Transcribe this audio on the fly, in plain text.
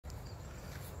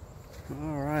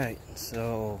Alright,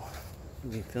 so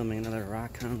we'll be filming another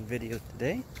rock hunt video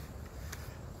today.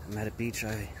 I'm at a beach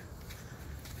I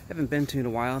haven't been to in a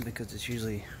while because it's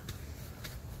usually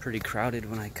pretty crowded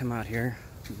when I come out here.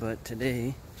 But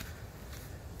today,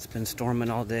 it's been storming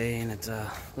all day and it's a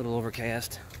little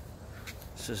overcast.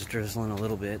 It's just drizzling a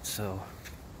little bit, so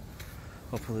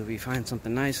hopefully we find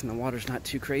something nice and the water's not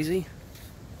too crazy.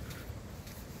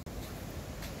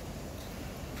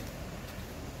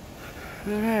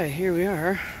 Alright, here we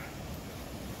are.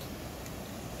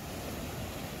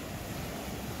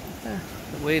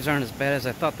 The waves aren't as bad as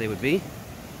I thought they would be.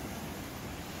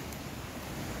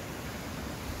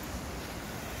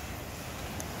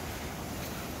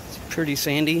 It's pretty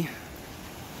sandy.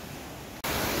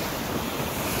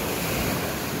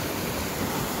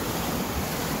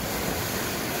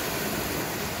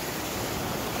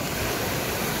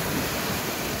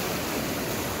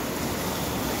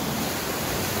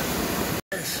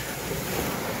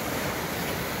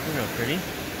 Real pretty.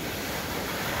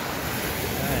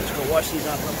 Alright, let's go wash these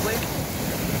off real quick.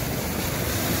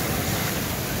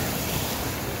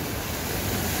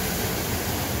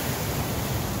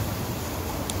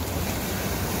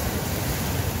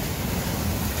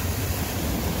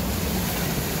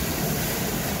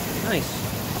 Nice.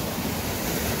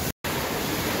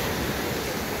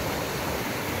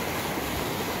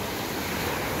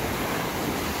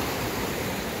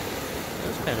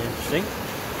 That's kind of interesting.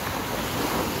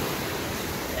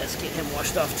 Let's get him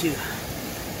washed off too.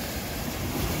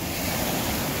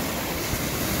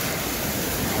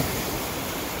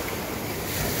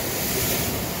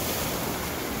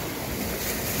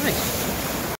 Nice.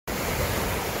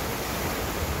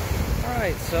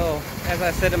 Alright, so as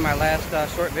I said in my last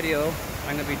short video,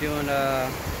 I'm going to be doing a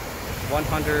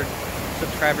 100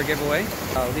 subscriber giveaway.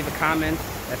 Leave a comment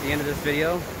at the end of this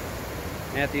video,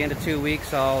 and at the end of 2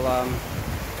 weeks I'll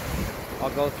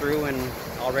go through and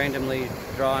I'll randomly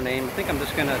draw a name. I think I'm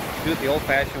just going to do it the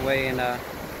old-fashioned way and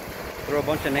throw a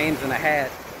bunch of names in a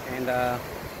hat, and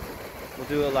we'll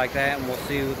do it like that, and we'll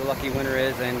see who the lucky winner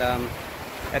is. And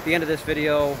at the end of this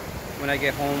video, when I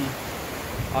get home,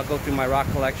 I'll go through my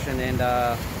rock collection and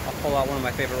I'll pull out one of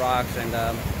my favorite rocks, and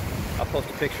I'll post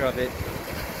a picture of it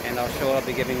and I'll show what I'll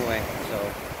be giving away.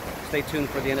 So stay tuned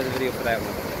for the end of the video for that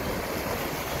one.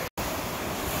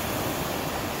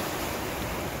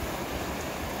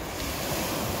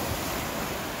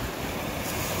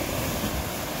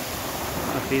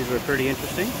 These were pretty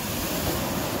interesting.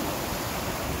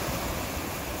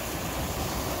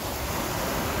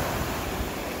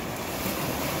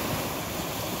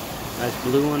 Nice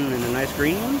blue one and a nice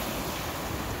green one.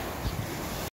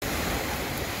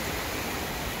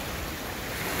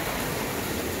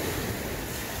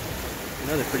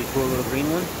 Another pretty cool little green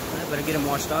one. I better get them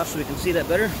washed off so we can see that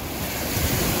better.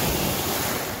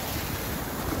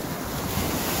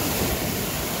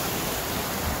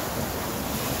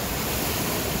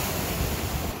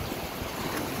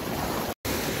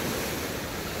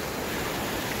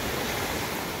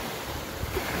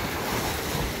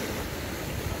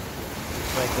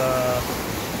 Like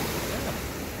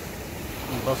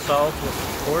basalt with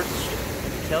quartz,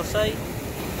 calcite.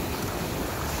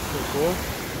 Pretty cool.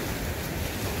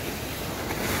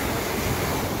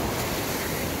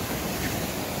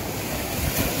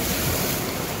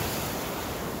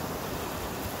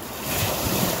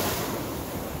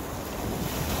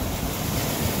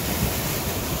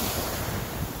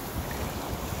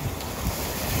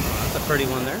 That's a pretty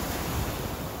one there.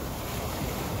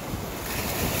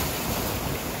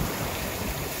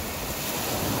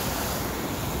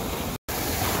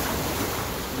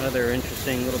 Another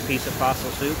interesting little piece of fossil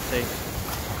soup. A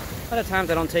lot of times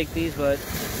I don't take these, but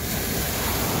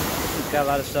it's got a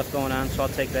lot of stuff going on, so I'll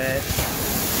take that.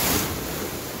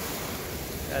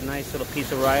 Got a nice little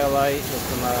piece of rhyolite with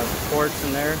some quartz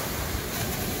in there.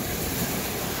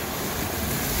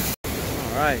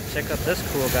 Alright, check out this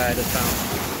cool guy I just found.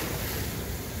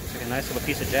 It's like a nice little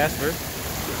piece of jasper.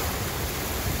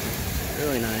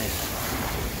 Really nice.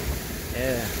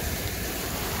 Yeah.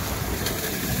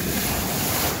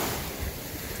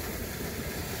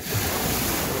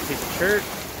 Piece of shirt.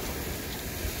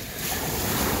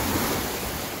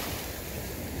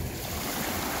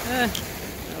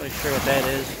 Not really sure what that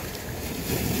is.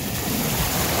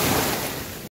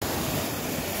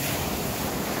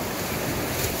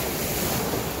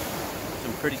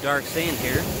 Some pretty dark sand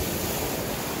here.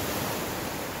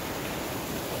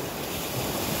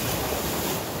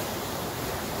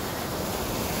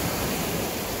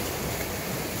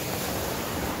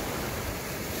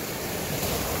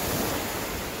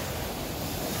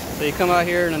 So you come out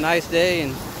here on a nice day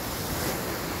and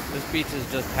this beach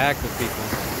is just packed with people.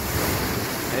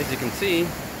 As you can see,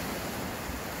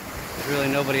 there's really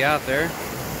nobody out there.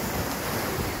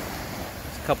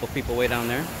 There's a couple people way down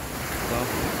there. So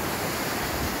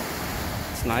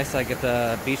it's nice. I get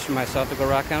the beach for myself to go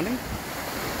rock hounding.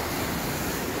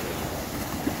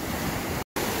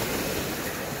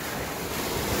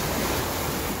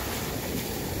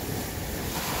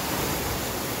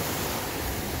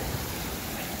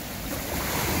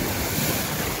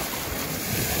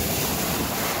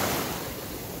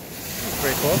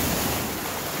 Pretty cool.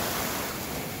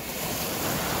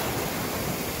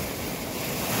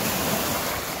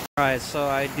 Alright, so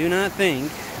I do not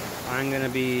think I'm going to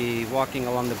be walking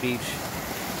along the beach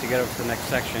to get over to the next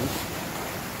section.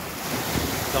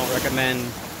 Don't recommend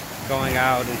going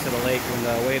out into the lake when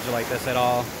the waves are like this at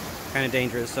all. Kind of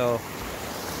dangerous, so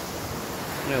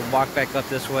I'm going to walk back up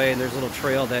this way, and there's a little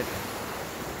trail that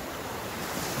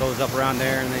goes up around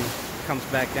there and then comes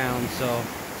back down, so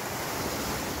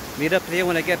meet up with you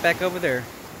when I get back over there.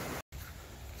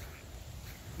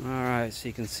 Alright, so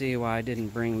you can see why I didn't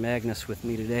bring Magnus with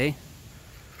me today.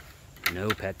 No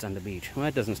pets on the beach. Well,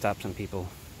 that doesn't stop some people.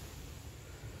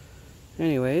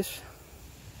 Anyways,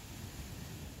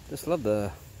 just love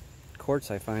the quartz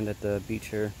I find at the beach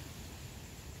here.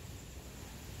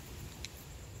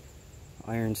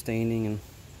 Iron staining and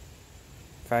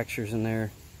fractures in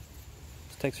there.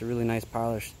 This takes a really nice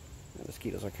polish. The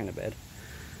mosquitoes are kind of bad.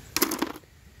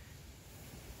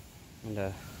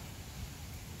 And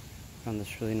found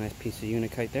this really nice piece of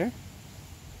unakite there.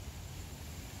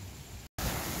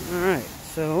 Alright,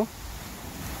 so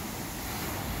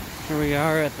here we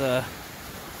are at the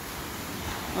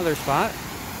other spot.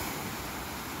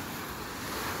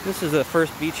 This is the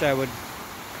first beach I would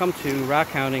come to rock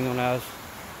hounding when I was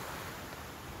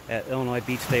at Illinois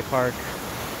Beach State Park.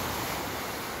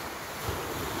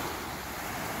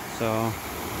 So,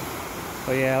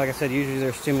 but yeah, like I said, usually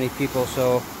there's too many people,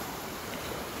 so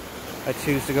I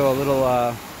choose to go a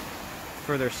little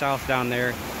further south down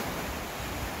there,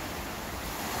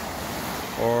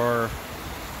 or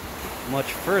much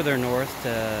further north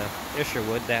to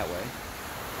Isherwood that way.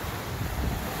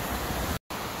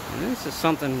 And this is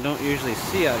something you don't usually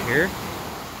see out here.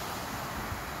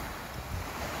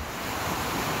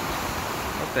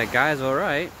 Hope that guy's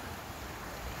alright.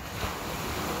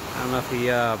 I don't know if he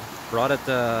brought it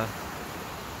to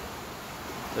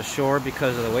the shore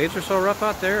because of the waves are so rough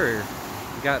out there, or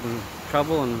he got in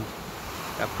trouble and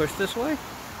got pushed this way.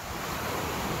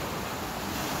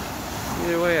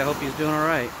 Either way, I hope he's doing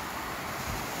alright.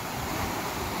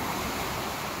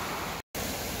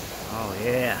 Oh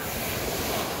yeah.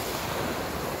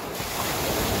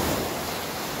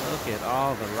 Look at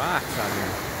all the rocks out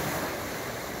here.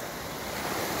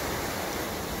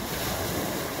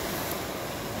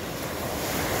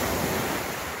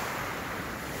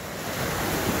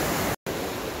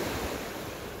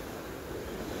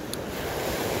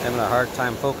 Having a hard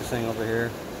time focusing over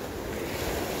here.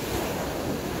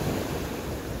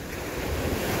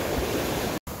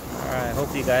 Alright,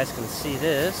 hope you guys can see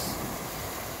this.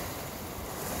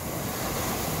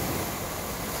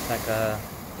 It's like a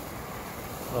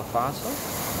little fossil.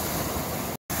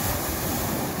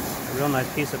 A real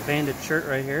nice piece of banded shirt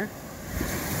right here.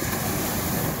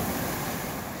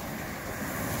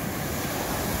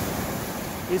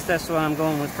 At least that's what I'm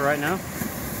going with for right now.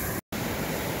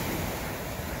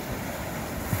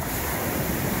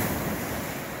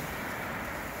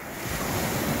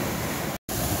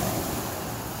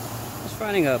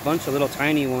 Finding a bunch of little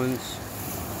tiny ones.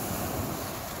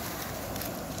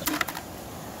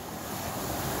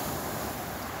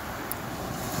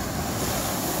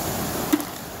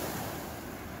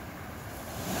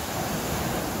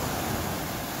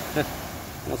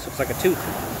 Almost looks like a tooth.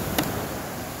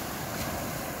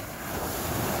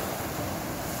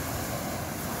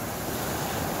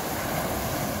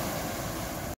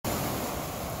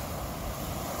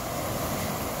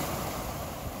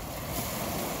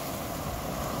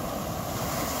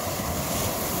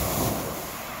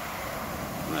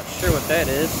 Not sure what that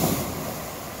is.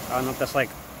 I don't know if that's like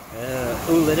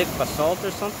oolitic basalt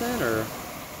or something, or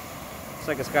looks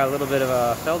like it's got a little bit of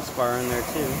a feldspar in there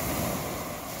too.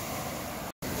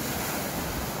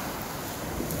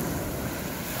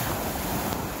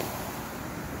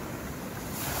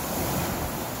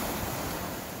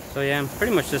 So yeah, I'm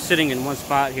pretty much just sitting in one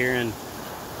spot here and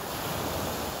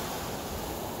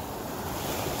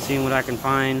seeing what I can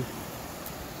find.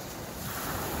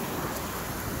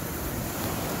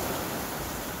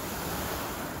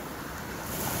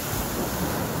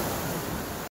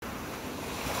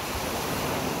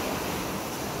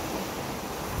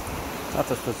 I thought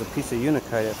this was a piece of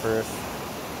unakite at first.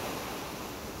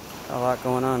 Got a lot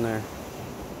going on there.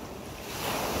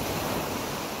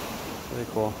 Really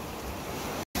cool.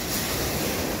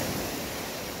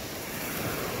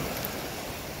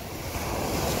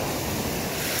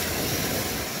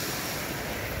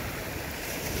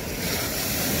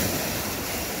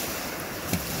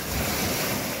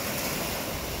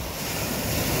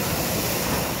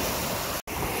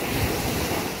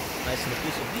 Nice little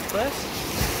piece of beach glass.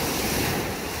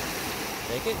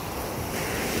 Take it.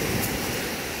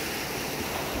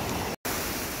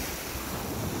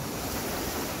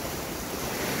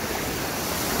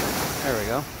 There we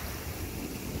go.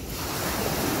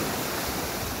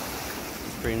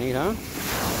 It's pretty neat, huh?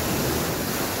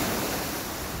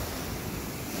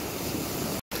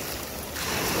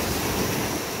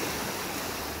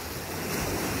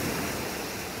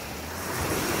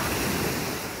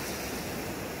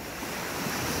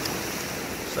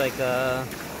 It's like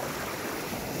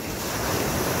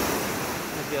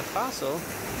maybe a fossil.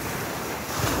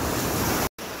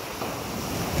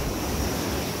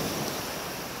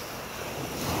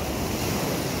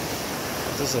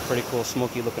 This is a pretty cool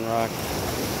smoky looking rock.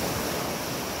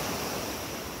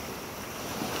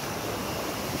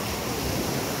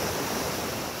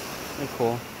 Pretty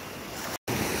cool.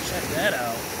 Check that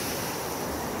out.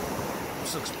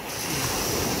 This looks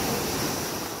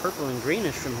purple and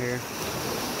greenish from here.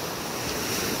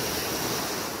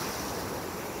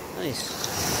 Nice.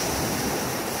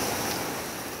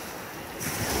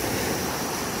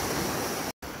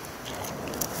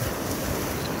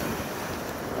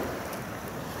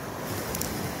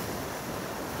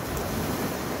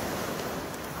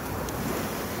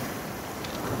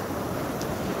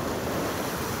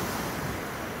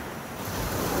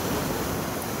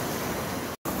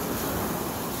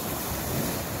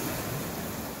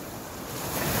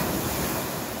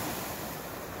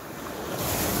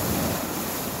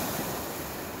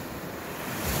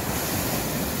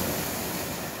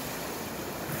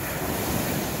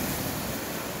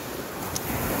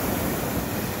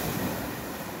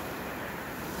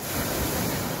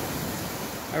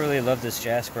 I really love this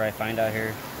jasper I find out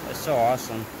here. It's so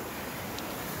awesome.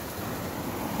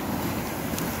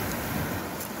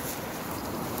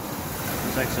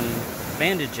 Looks like some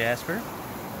banded jasper.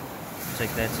 I'll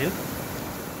take that too.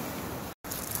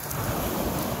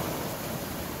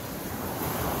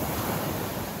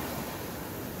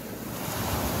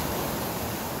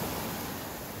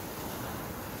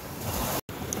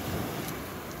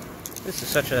 This is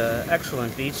such an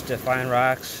excellent beach to find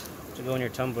rocks to go in your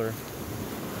tumbler.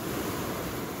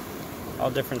 All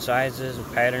different sizes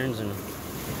and patterns, and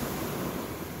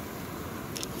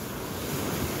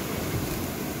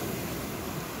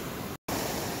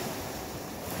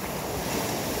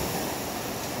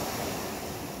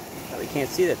probably can't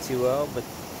see that too well, but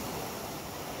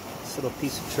this little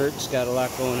piece of church's got a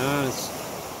lot going on. It's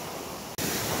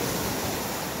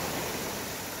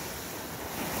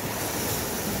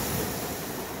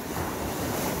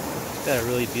got a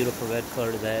really beautiful red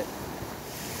color to that.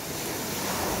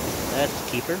 That's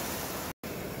a keeper.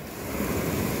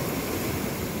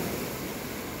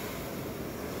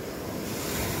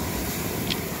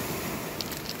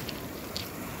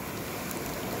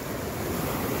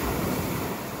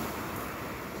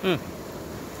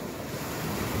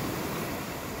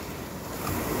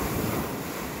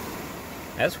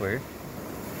 That's weird.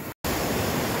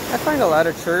 I find a lot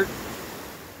of chert,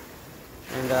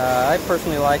 and I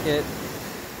personally like it.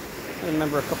 I'm a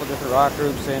member of a couple different rock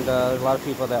groups, and there's a lot of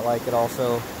people that like it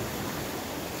also.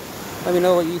 Let me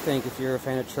know what you think, if you're a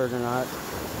fan of chert or not.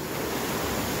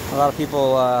 A lot of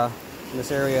people in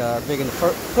this area are big into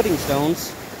pudding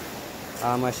stones.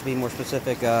 I should be more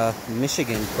specific,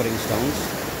 Michigan pudding stones.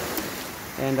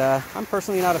 And I'm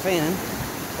personally not a fan,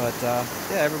 but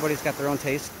yeah, everybody's got their own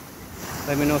taste.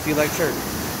 Let me know if you like chert.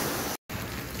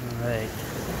 Alright.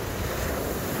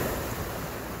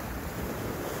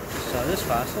 Saw this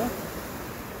fossil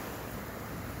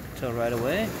till right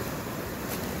away.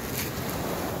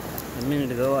 A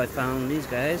minute ago I found these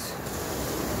guys.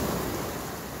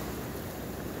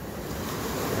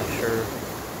 Not sure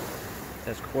if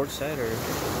that's quartzite or...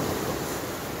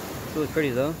 It's really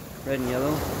pretty though. Red and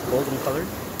yellow, golden colored.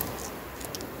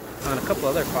 Found a couple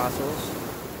other fossils.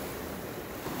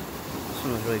 This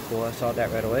one was really cool. I saw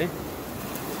that right away.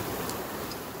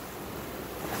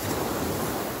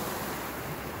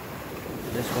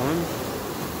 This one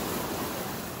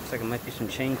looks like it might be some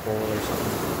chain coal or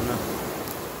something. I don't know.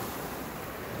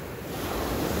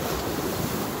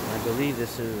 I believe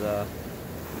this is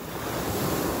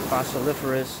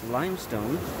fossiliferous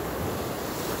limestone.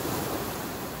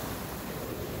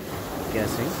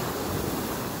 Guessing.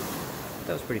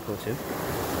 That was pretty cool too.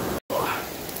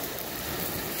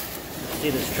 See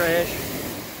this trash?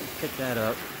 Pick that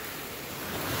up.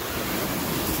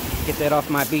 Get that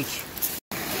off my beach.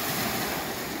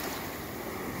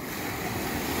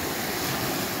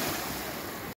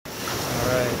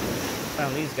 Alright,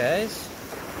 found these guys.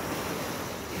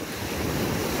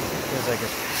 Feels like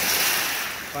it's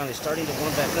finally starting to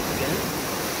warm back up again.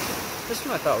 This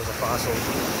one I thought was a fossil.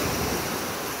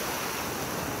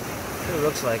 It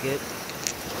looks like it.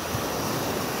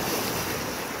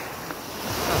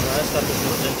 I don't know, I thought this one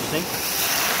was interesting.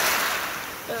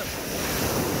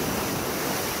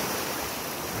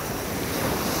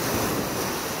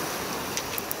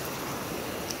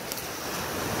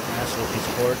 Nice little piece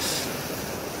of quartz.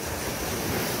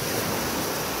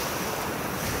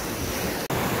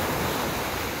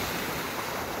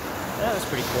 That was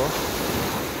pretty cool.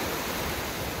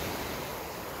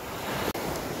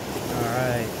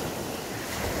 Alright.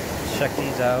 Check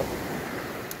these out.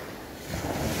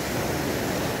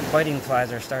 Fighting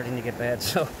flies are starting to get bad,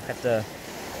 so I have to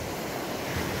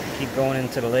keep going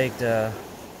into the lake to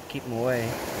keep them away.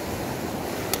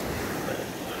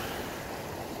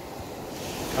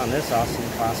 Found this awesome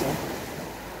fossil.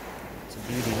 It's a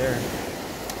beauty there.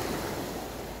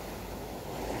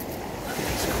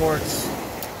 It's quartz.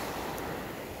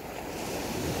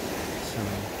 Some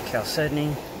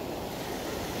chalcedony.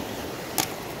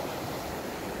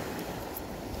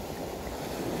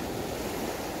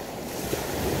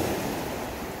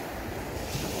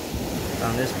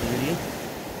 Found this beauty.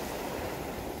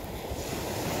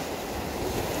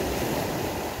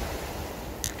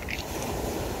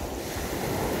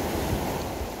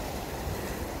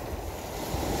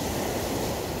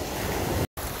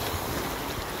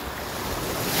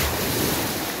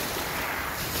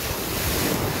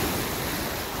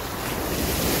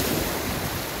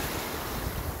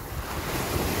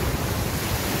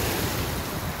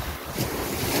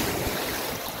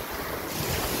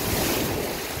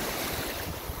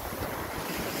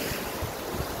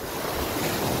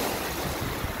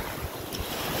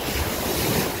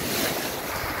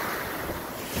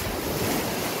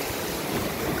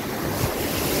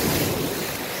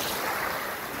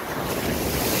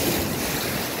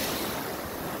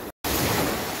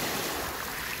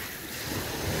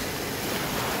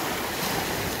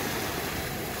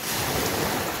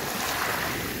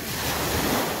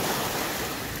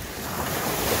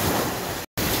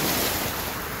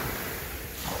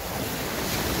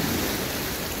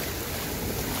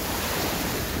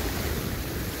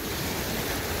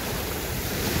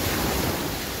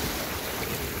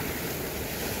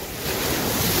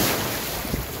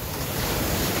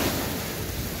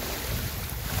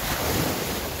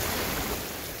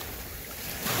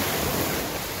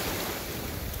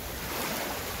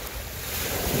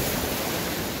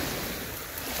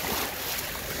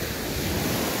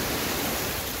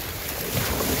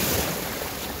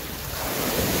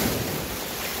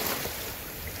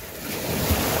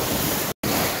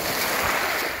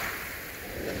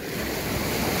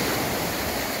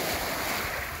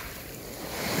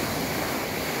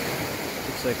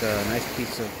 Looks like a nice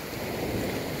piece of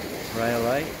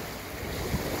rhyolite.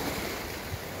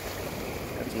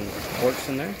 Got some quartz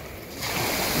in there.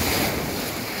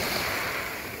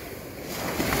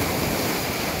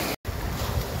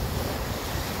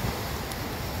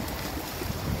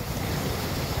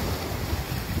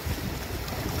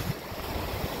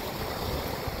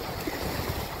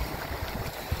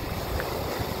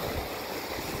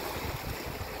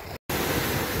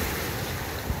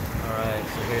 Alright,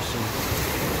 so here's some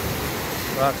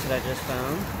rocks that I just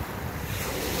found.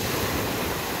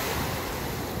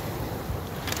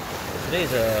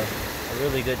 Today's a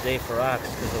really good day for rocks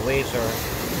because the waves are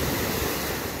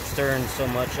stirring so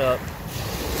much up.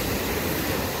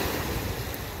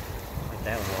 Like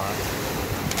that one a lot.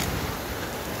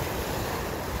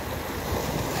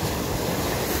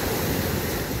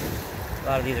 A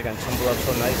lot of these are going to tumble up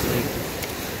so nicely.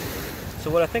 So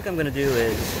what I think I'm going to do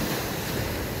is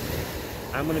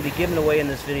I'm going to be giving away in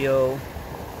this video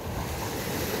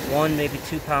 1, maybe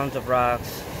 2 pounds of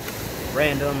rocks,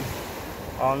 random,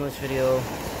 all in this video,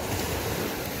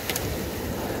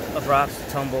 of rocks to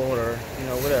tumble or, you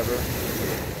know, whatever.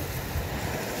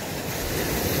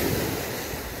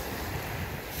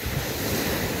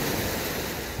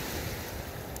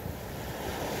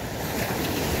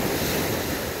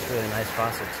 It's a really nice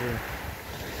fossil too.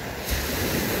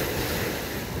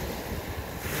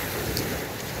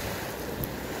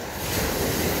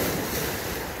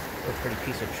 Pretty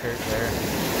piece of church there.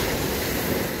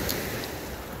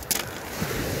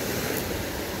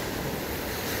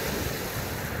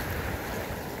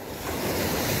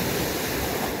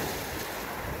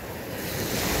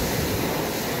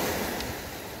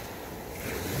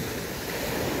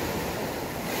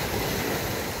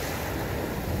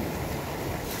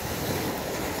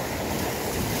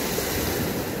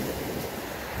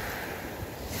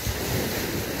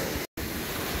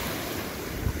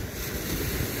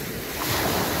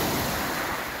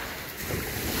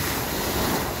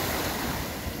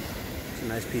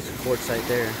 nice piece of quartzite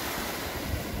there.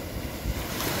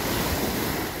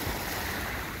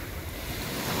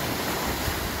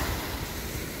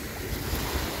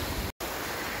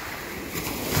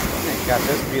 Got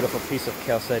this beautiful piece of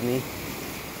chalcedony.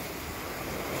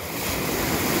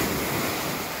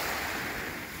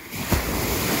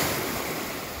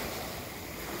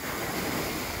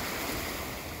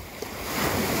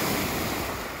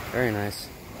 Very nice.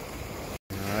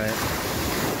 Alright.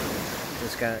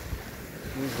 Just got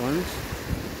these ones.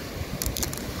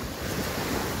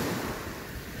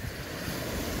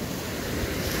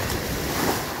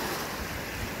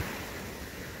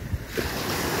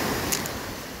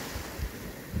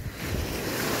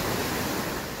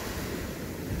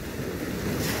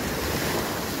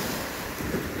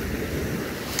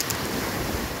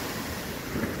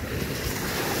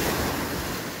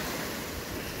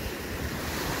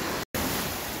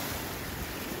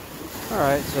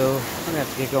 Alright, so I'm gonna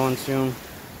have to get going soon.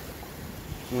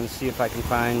 I'm gonna see if I can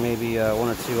find maybe one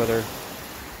or two other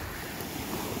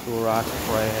cool rocks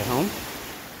before I head home.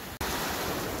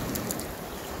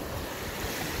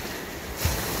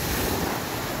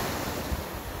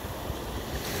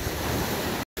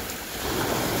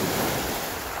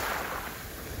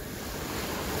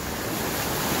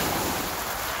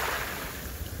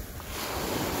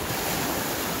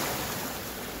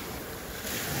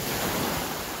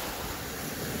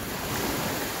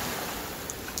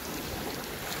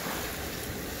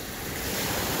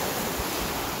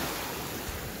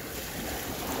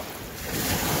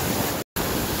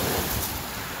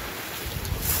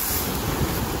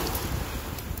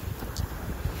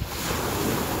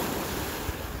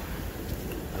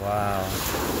 Wow.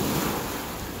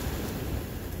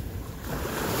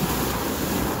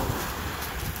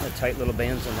 What tight little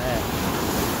bands on that.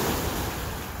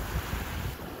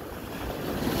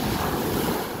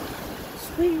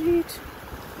 Sweet.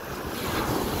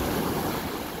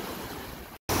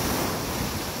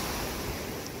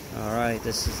 Alright,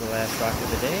 this is the last rock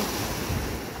of the day.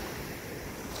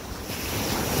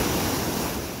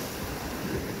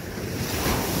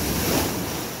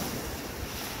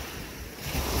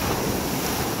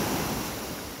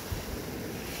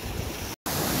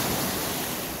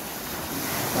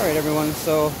 Alright everyone,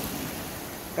 so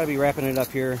gotta be wrapping it up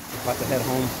here. About to head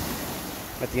home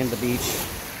at the end of the beach.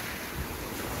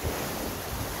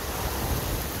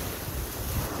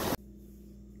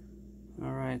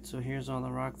 Alright, so here's all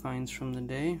the rock finds from the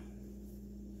day.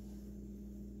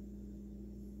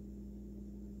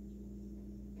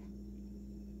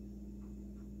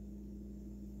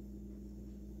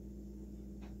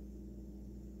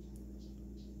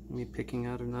 Me picking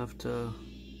out enough to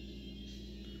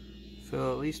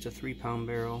fill at least a 3-pound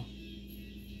barrel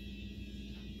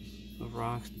of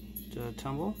rocks to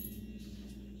tumble.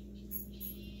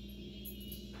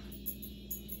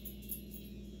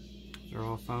 They're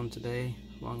all found today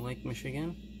along Lake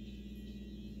Michigan.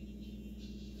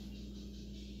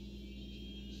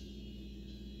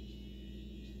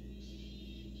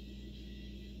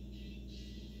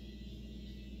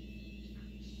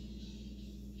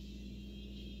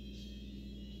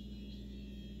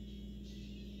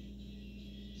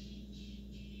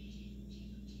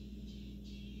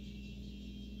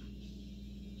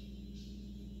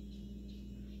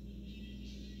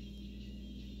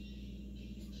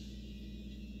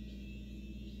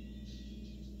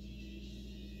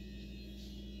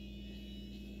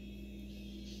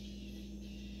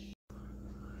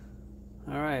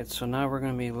 Alright, so now we're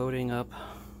going to be loading up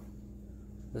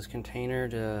this container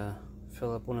to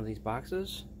fill up one of these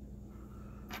boxes.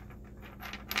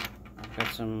 I've got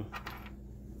some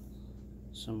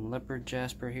leopard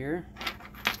jasper here.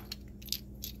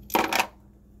 I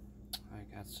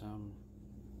got some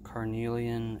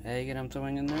carnelian agate I'm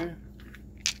throwing in there.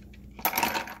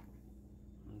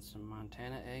 And some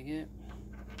Montana agate.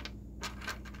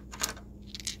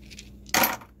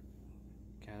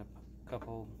 Got a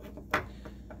couple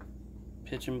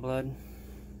pigeon blood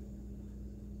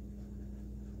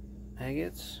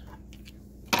agates.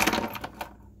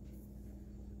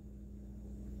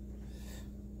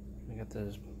 We got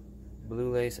this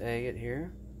blue lace agate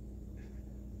here.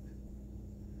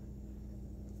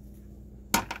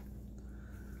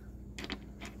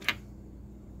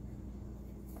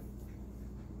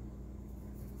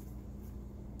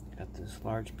 Got this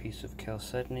large piece of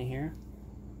chalcedony here.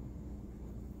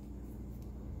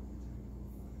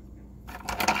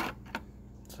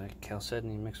 It's like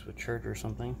chalcedony mixed with chert or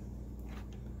something.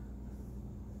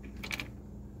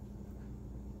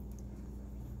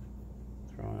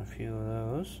 Throwing a few of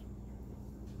those.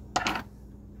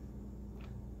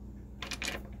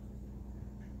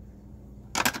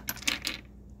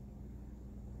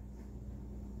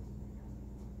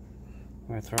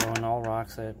 We're going to throw in all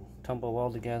rocks that tumble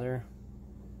well together.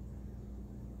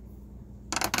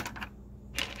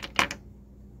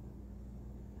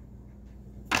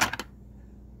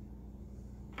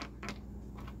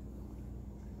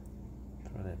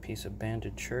 Throw that piece of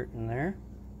banded shirt in there.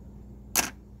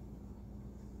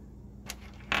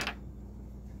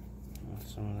 And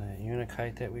some of that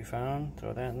U.S.A that we found,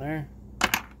 throw that in there.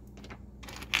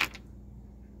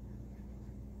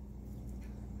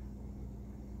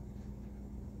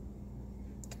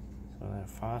 Throw that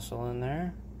fossil in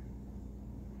there.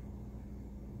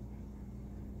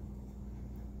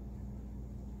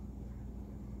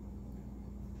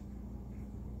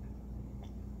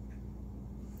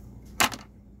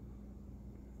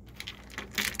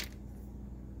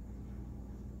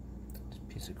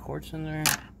 Piece of quartz in there.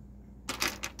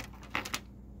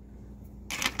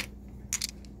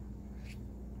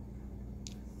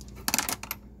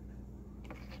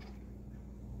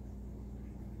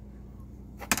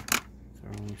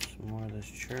 Throw some more of this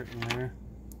chert in there.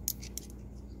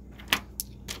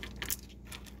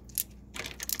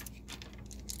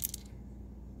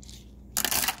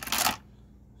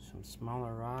 Some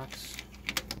smaller rocks.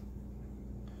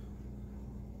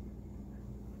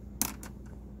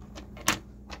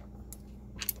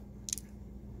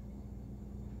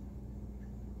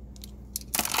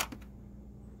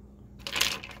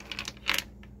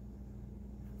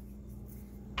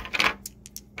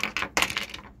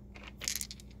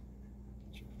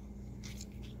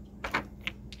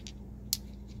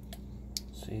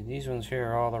 See, these ones here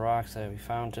are all the rocks that we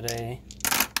found today.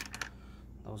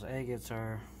 Those agates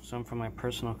are some from my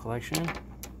personal collection.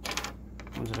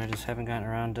 Ones that I just haven't gotten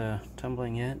around to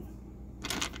tumbling yet.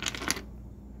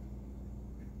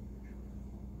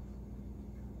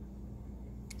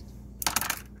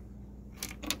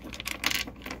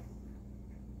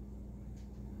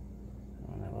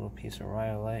 And that little piece of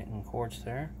rhyolite and quartz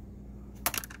there.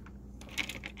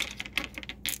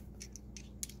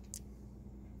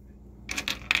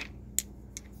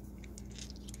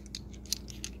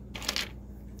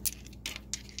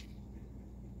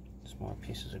 More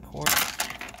pieces of quartz.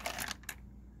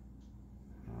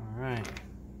 All right.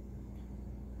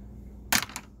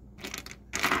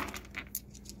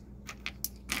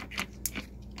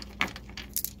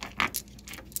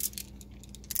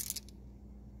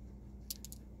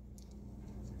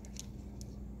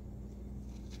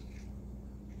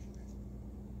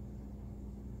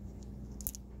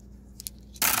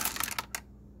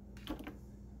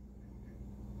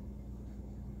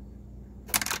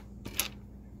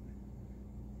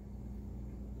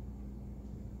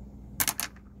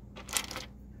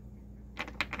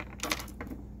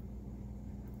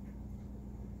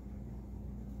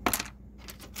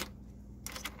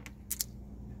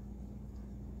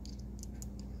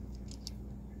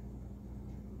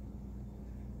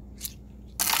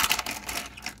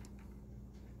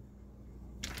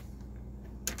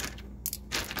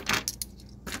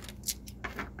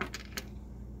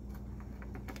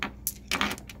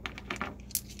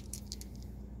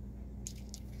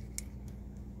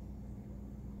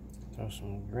 Throw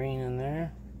some green in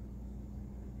there.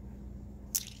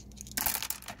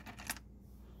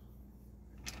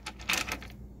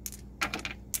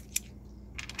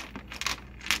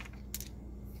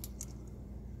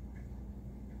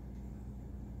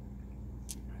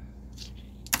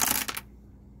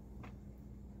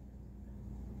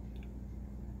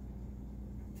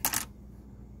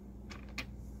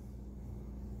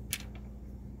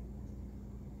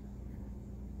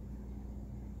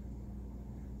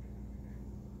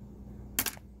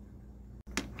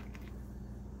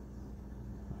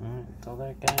 Alright, throw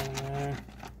that guy in there.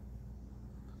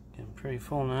 Getting pretty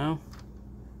full now.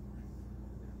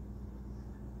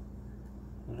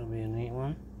 That'll be a neat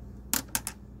one.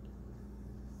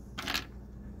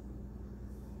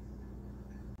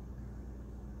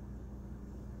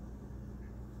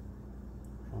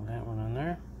 Throw that one in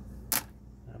there.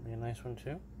 That'll be a nice one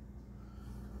too.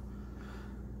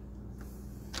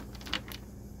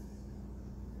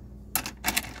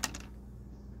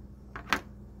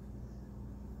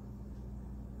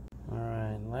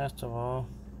 Last of all,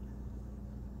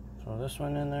 throw this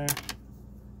one in there,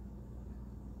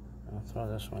 and I'll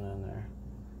throw this one in there.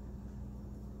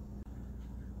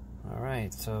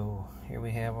 Alright, so here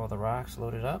we have all the rocks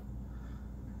loaded up.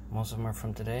 Most of them are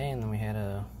from today, and then we had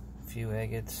a few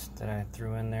agates that I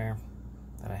threw in there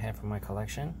that I had from my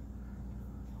collection.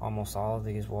 Almost all of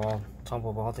these will all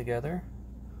tumble all together,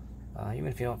 even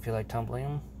if you don't feel like tumbling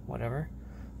them, whatever.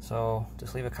 So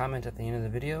just leave a comment at the end of the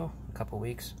video. In a couple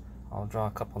weeks I'll draw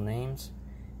a couple names,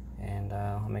 and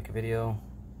I'll make a video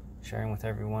sharing with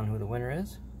everyone who the winner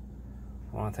is.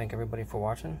 I want to thank everybody for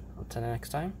watching. Until next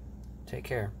time, take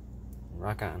care.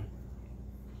 Rock on.